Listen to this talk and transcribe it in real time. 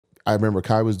I remember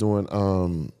Kai was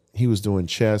doing he was doing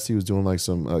chess, he was doing like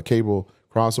some cable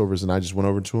crossovers, and I just went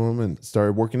over to him and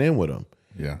started working in with him.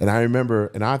 Yeah. And I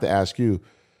remember, and I have to ask you,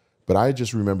 but I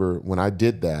just remember when I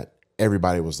did that,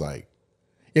 everybody was like,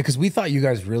 yeah, because we thought you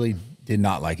guys really did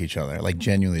not like each other, like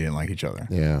genuinely didn't like each other.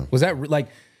 yeah. Was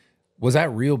that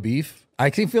real beef? I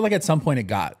feel like at some point it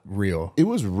got real. It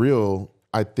was real,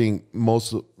 I think,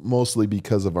 mostly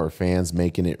because of our fans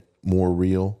making it more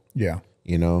real. Yeah.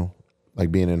 You know,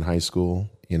 like being in high school,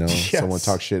 you know, Yes. someone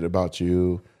talks shit about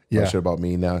you, Yeah. talk shit about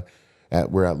me. Now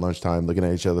we're at lunchtime looking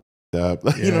at each other up.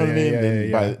 You know what I mean?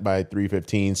 Then by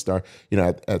 3:15 start, you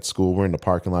know, at school, we're in the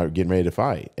parking lot getting ready to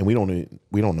fight. And we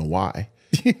don't know why.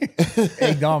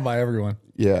 Egged on by everyone.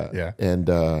 Yeah. Yeah. And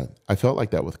I felt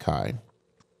like that with Kai.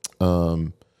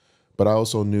 But I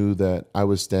also knew that I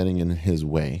was standing in his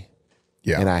way.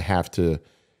 Yeah. And I have to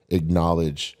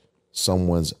acknowledge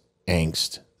someone's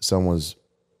angst, someone's,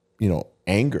 you know,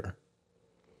 anger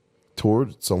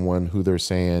toward someone who they're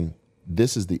saying,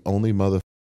 this is the only mother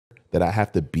that I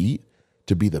have to beat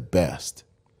to be the best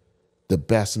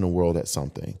in the world at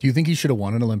something. Do you think he should have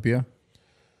won an Olympia?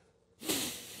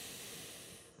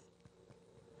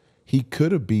 He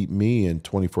could have beat me in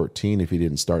 2014 if he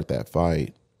didn't start that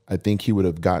fight. I think he would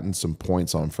have gotten some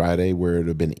points on Friday where it would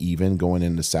have been even going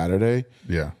into Saturday.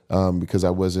 Yeah. Because I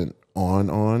wasn't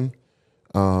on.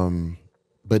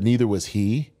 But neither was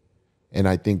he. And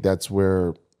I think that's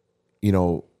where, you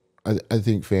know, I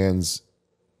think fans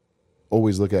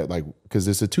always look at, like, because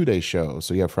it's a 2-day show.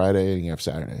 So you have Friday and you have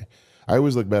Saturday. I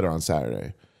always look better on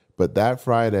Saturday. But that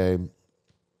Friday,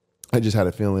 I just had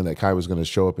a feeling that Kai was going to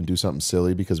show up and do something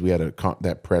silly because we had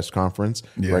that press conference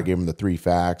where I gave him the 3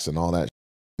 facts and all that.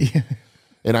 Yeah.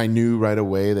 And I knew right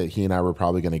away that he and I were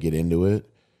probably going to get into it.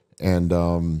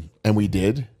 And we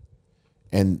did.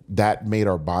 And that made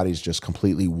our bodies just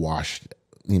completely washed,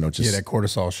 you know, just that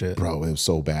cortisol shit. Bro, it was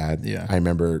so bad. Yeah. I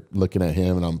remember looking at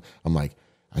him and I'm like,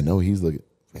 I know he's looking,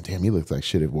 damn, he looks like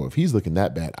shit. Well, if he's looking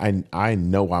that bad, I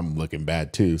know I'm looking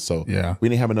bad too. So yeah, we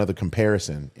didn't have another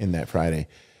comparison in that Friday.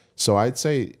 So I'd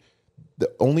say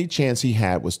the only chance he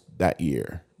had was that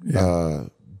year. Yeah.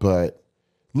 But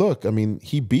look, I mean,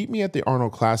 he beat me at the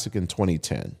Arnold Classic in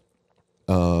 2010.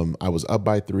 I was up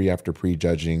by 3 after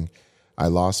prejudging. I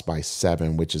lost by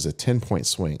 7, which is a 10-point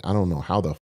swing. I don't know how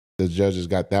the judges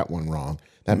got that one wrong.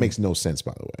 That makes no sense,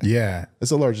 by the way. Yeah.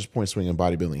 It's the largest point swing in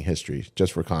bodybuilding history,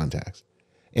 just for context,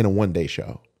 in a 1-day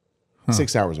show,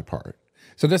 6 hours apart.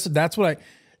 So this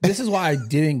is why I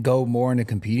didn't go more into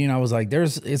competing. I was like,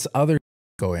 it's other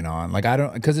going on. Like, I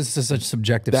don't, because it's just such a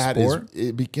subjective sport.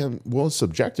 It became, well, it's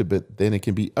subjective, but then it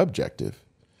can be objective.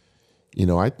 You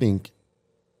know, I think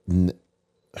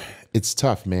it's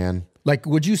tough, man. Like,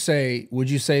 would you say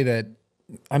that,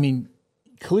 I mean,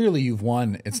 clearly you've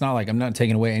won. It's not like I'm not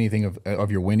taking away anything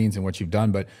of your winnings and what you've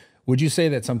done, but would you say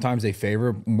that sometimes they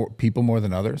favor people more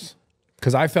than others?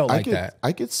 Because I felt like that.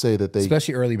 I could say that they,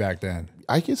 especially early back then.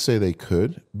 I could say they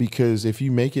could, because if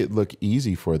you make it look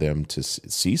easy for them to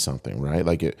see something, right?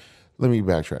 Like let me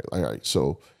backtrack. All right,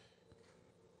 so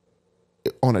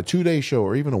on a 2-day show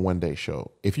or even a 1-day show,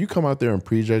 if you come out there and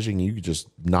prejudging, you could just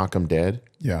knock them dead.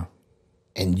 Yeah.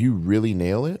 And you really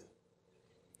nail it,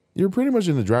 you're pretty much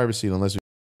in the driver's seat unless you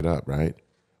it up, right?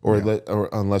 Or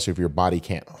unless if your body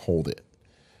can't hold it,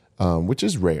 which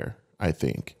is rare, I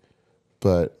think.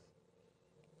 But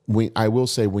I will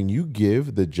say, when you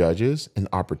give the judges an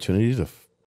opportunity to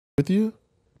with you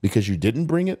because you didn't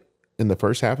bring it in the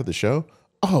first half of the show,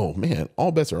 oh man,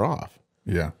 all bets are off.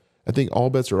 Yeah. I think all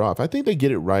bets are off. I think they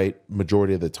get it right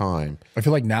majority of the time. I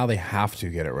feel like now they have to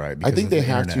get it right. I think they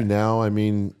have to now. I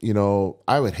mean, you know,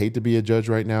 I would hate to be a judge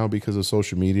right now because of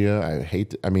social media.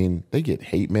 I mean, they get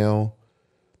hate mail.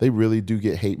 They really do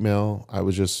get hate mail. I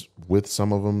was just with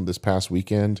some of them this past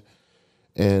weekend,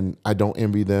 and I don't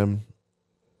envy them.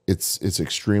 It's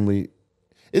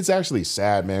actually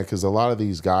sad, man, because a lot of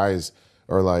these guys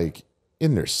are like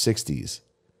in their 60s,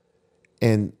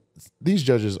 and these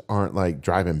judges aren't like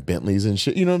driving Bentleys and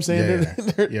shit. You know what I'm saying?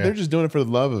 They're just doing it for the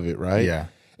love of it, right? Yeah.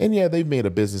 And yeah, they've made a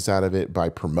business out of it by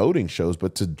promoting shows,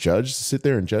 but to sit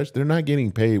there and judge, they're not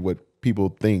getting paid what people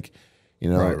think, you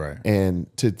know, right. And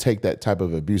to take that type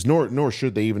of abuse, nor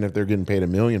should they, even if they're getting paid $1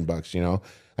 million, you know.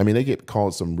 I mean, they get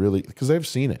called some really, because they've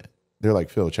seen it. They're like,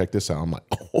 Phil, check this out. I'm like,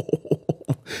 oh,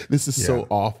 this is so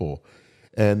awful.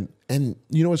 And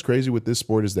you know what's crazy with this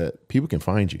sport is that people can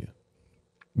find you.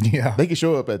 Yeah. They can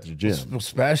show up at your gym.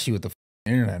 Especially with the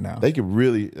internet now. They can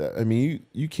really, I mean,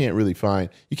 you can't really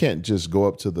you can't just go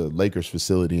up to the Lakers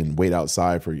facility and wait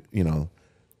outside for, you know,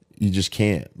 you just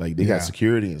can't. Like, they got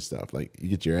security and stuff. Like, you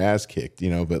get your ass kicked, you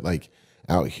know, but like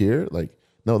out here, like,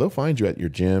 no, they'll find you at your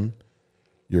gym.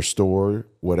 your store,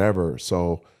 whatever.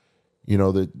 So,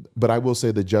 but I will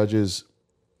say the judges,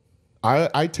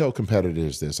 I tell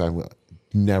competitors this, I will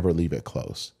never leave it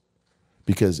close.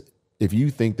 Because if you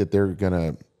think that they're going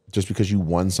to, just because you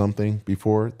won something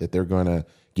before, that they're going to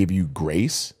give you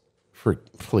grace,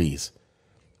 please.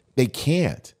 They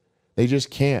can't. They just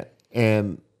can't.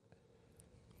 And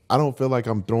I don't feel like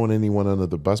I'm throwing anyone under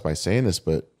the bus by saying this,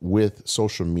 but with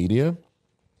social media,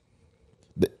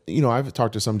 I've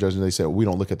talked to some judges and they said, we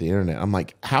don't look at the internet. I'm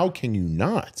like, how can you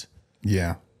not?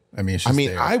 Yeah. I mean, it's just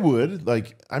there. I would.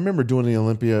 Like, I remember doing the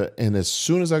Olympia, and as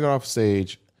soon as I got off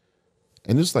stage,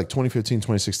 and this is like 2015,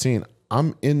 2016,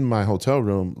 I'm in my hotel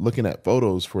room looking at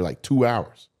photos for like 2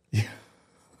 hours. Yeah.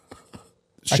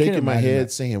 Shaking my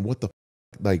head saying, what the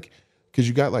like, because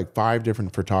you got like 5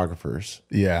 different photographers.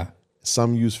 Yeah.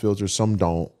 Some use filters, some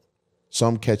don't.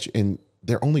 Some catch, and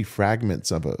they're only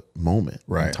fragments of a moment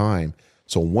in time.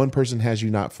 So one person has you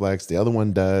not flexed, the other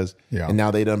one does. Yeah. And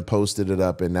now they done posted it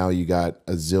up, and now you got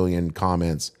a zillion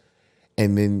comments.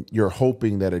 And then you're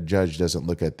hoping that a judge doesn't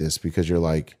look at this because you're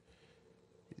like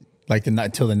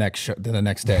till the next show, to the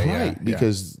next day. Right. Yeah.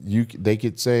 Because they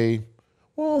could say,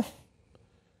 well,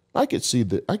 I could see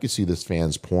this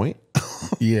fan's point.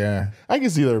 Yeah. I can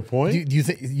see their point. Do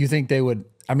you think they would?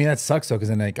 I mean, that sucks though, because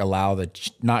then they allow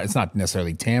it's not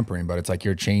necessarily tampering, but it's like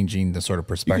you're changing the sort of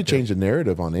perspective. You could change the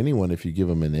narrative on anyone if you give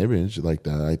them an image like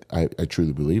that. I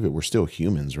truly believe it. We're still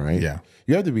humans, right? Yeah.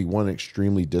 You have to be one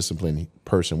extremely disciplined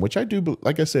person, which I do.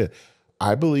 Like I said,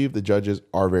 I believe the judges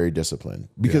are very disciplined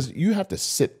because you have to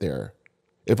sit there.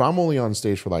 If I'm only on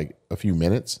stage for like a few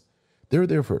minutes, they're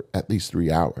there for at least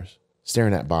 3 hours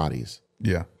staring at bodies.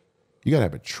 Yeah. You got to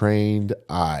have a trained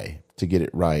eye to get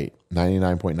it right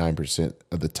 99.9%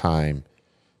 of the time,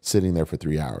 sitting there for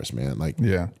 3 hours, man. Like,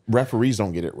 referees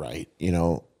don't get it right,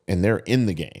 and they're in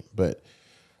the game. But,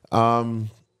 I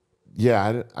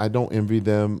don't envy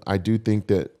them. I do think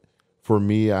that for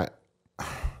me, I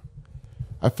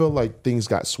feel like things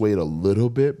got swayed a little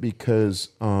bit because,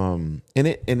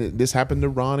 this happened to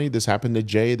Ronnie, this happened to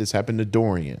Jay, this happened to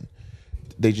Dorian.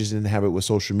 They just didn't have it with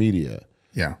social media.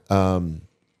 Yeah.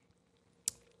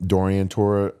 Dorian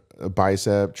tore a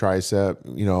bicep,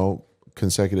 tricep,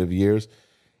 consecutive years.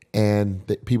 And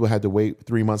people had to wait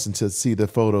 3 months until see the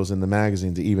photos in the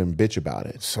magazine to even bitch about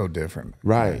it. So different.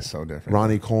 Right. Yeah, so different.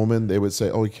 Ronnie Coleman, they would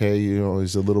say, okay,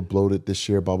 he's a little bloated this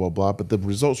year, blah, blah, blah. But the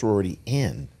results were already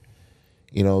in.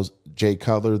 Jay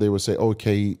Cutler, they would say,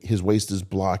 okay, his waist is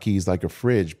blocky, he's like a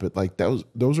fridge. But like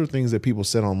those are things that people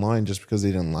said online just because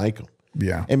they didn't like him.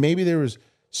 Yeah. And maybe there was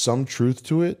some truth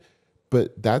to it,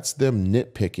 but that's them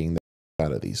nitpicking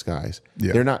out of these guys.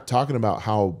 Yeah. They're not talking about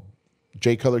how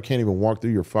Jay Cutler can't even walk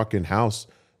through your fucking house,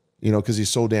 because he's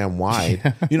so damn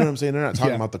wide. You know what I'm saying? They're not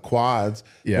talking about the quads.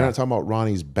 Yeah. They're not talking about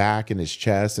Ronnie's back and his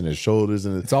chest and his shoulders.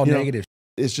 And it's all negative.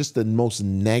 It's just the most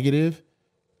negative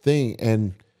thing.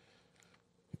 And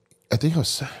I think I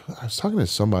was talking to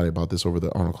somebody about this over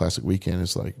the Arnold Classic weekend.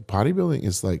 It's like bodybuilding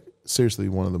is like seriously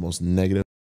one of the most negative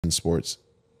sports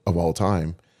of all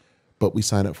time, but we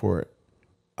sign up for it.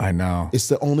 I know. It's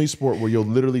the only sport where you'll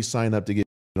literally sign up to get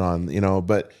on,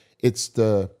 but it's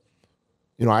I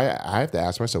have to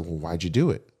ask myself, well, why'd you do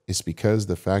it? It's because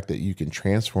the fact that you can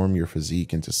transform your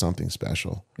physique into something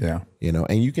special. Yeah.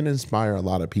 And you can inspire a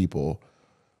lot of people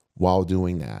while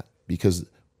doing that because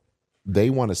they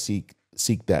want to seek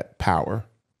that power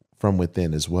from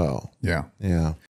within as well. Yeah. Yeah.